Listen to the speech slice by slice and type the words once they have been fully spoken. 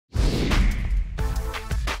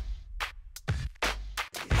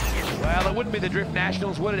it wouldn't be the Drift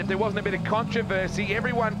Nationals, would it, if there wasn't a bit of controversy?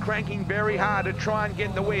 Everyone cranking very hard to try and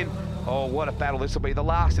get the win. Oh, what a battle this will be. The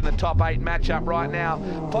last in the top 8 matchup right now.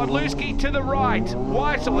 Podlewski to the right.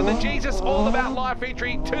 Weissel and the Jesus All About Life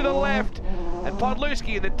entry to the left. And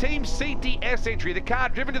Podlewski in the Team CTS entry, the car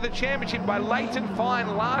driven to the championship by Leighton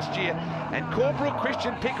Fine last year, and Corporal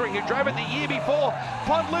Christian Pickering, who drove it the year before.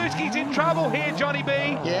 Podlewski's in trouble here, Johnny B.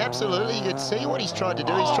 Yeah, absolutely. You could see what he's tried to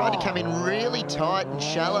do. He's tried to come in really tight and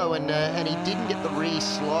shallow, and he didn't get the rear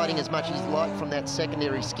sliding as much as he'd like from that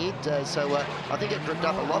secondary skid. So I think it dripped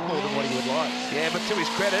up a lot more than what he would like. Yeah, but to his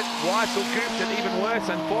credit, Weissel goofed it even worse.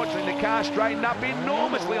 Unfortunately, the car straightened up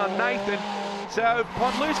enormously on Nathan. So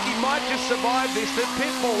Podlewski might just survive this. The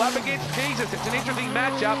pitbull up against Jesus. It's an interesting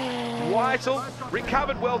matchup. Weissel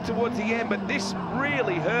recovered well towards the end, but this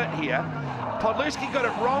really hurt here. Podlewski got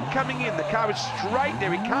it wrong coming in. The car was straight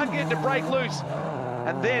there. He can't get it to break loose.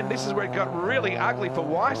 And then this is where it got really ugly for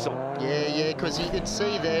Weissel. Yeah, because you could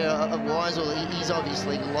see there, Weissel, he's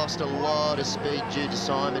obviously lost a lot of speed due to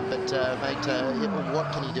Simon, but mate,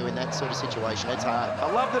 what can he do in that sort of situation? It's hard.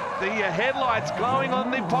 I love the headlights glowing on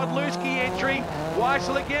the Podlewski entry.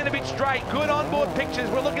 Weissel again a bit straight. Good onboard pictures.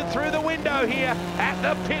 We're looking through the window here at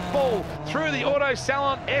the Pitbull, through the Auto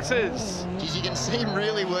Salon S's. Geez, you can see him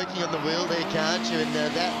really working on the wheel there, can't you? And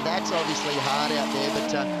that's obviously hard out there,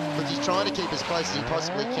 but look, he's trying to keep as close as he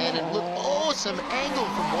possibly can. And look, awesome angle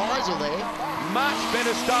from Weissel there. Much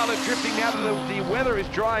better style of drifting now that the weather is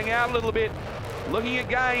drying out a little bit. Looking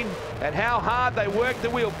again at how hard they work the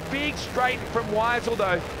wheel. Big straight from Weissel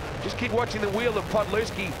though. Just keep watching the wheel of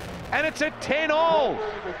Podlewski. And it's a 10-all.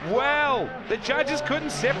 Wow, the judges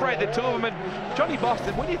couldn't separate the two of them. And Johnny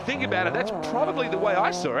Boston, when you think about it, that's probably the way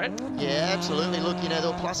I saw it. Yeah, absolutely. Look, you know,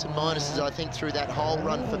 there were plus and minuses, I think, through that whole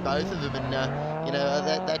run for both of them. And, you know,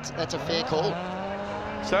 that's a fair call.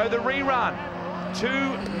 So the rerun. 2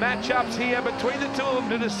 matchups here between the two of them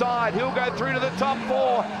to decide who'll go through to the top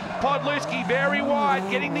 4. Podlewski very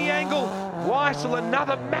wide, getting the angle. Weissel,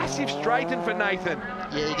 another massive straighten for Nathan.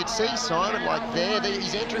 Yeah, you could see Simon like there.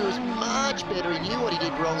 His entry was much better. He knew what he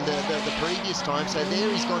did wrong the previous time. So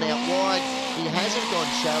there he's gone out wide. He hasn't gone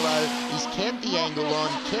shallow. He's kept the angle on,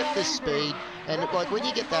 kept the speed. And like when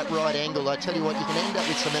you get that right angle, I tell you what, you can end up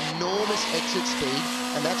with some enormous exit speed,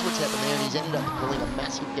 and that's what's happened there, and he's ended up pulling a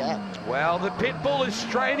massive gap. Well, the Pitbull is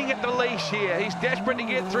straining at the leash here. He's desperate to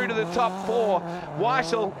get through to the top 4.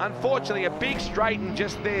 Weissel, unfortunately, a big straighten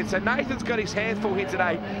just there. So Nathan's got his hands full here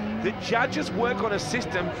today. The judges work on a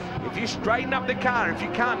system. If you straighten up the car, if you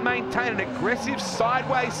can't maintain an aggressive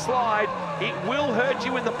sideways slide, it will hurt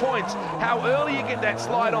you in the points. How early you get that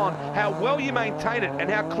slide on, how well you maintain it, and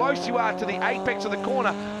how close you are to the apex of the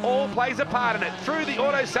corner all plays a part in it. Through the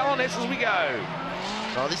Auto Salon S as we go.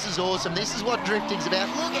 Oh, this is awesome. This is what drifting's about.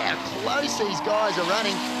 Look how close these guys are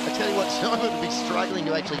running. I tell you what, Simon would be struggling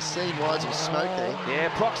to actually see Weissel smoke there.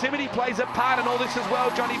 Yeah, proximity plays a part in all this as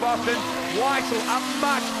well, Johnny Boston. Weissel, a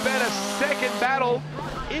much better second battle.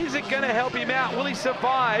 Is it going to help him out? Will he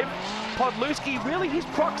survive? Podlewski, really, his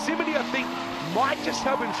proximity, I think, might just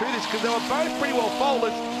help him through this because they were both pretty well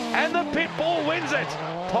folded. And the Pitbull wins it.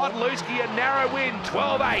 Podlewski, a narrow win,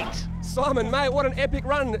 12-8. Simon, mate, what an epic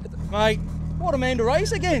run. Mate, what a man to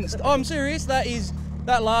race against. I'm serious.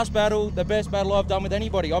 That last battle, the best battle I've done with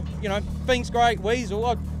anybody. You know, Fink's great, Weissel.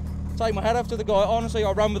 I take my hat off to the guy. Honestly,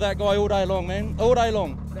 I run with that guy all day long, man. All day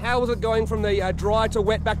long. How was it going from the dry to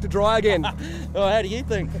wet back to dry again? Oh, how do you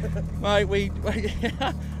think? Mate, we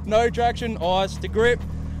no traction, ice to grip.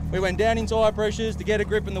 We went down in tyre pressures to get a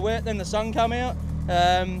grip in the wet. Then the sun come out.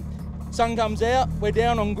 Sun comes out, we're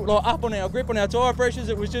down on, up on our grip on our tyre pressures.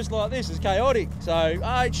 It was just like this, it's chaotic. So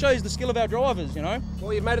it shows the skill of our drivers, you know.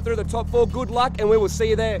 Well, you've made it through the top 4, good luck, and we will see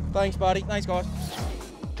you there. Thanks, buddy. Thanks, guys.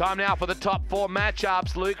 Time now for the top 4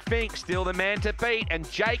 matchups. Luke Fink still the man to beat, and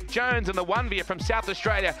Jake Jones in the 1-veer from South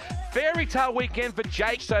Australia. Fairy tale weekend for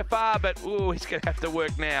Jake so far, but ooh, he's going to have to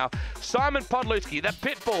work now. Simon Podlewski, the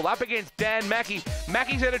Pitbull, up against Dan Mackey.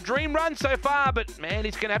 Mackey's had a dream run so far, but man,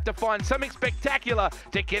 he's going to have to find something spectacular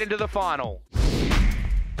to get into the final.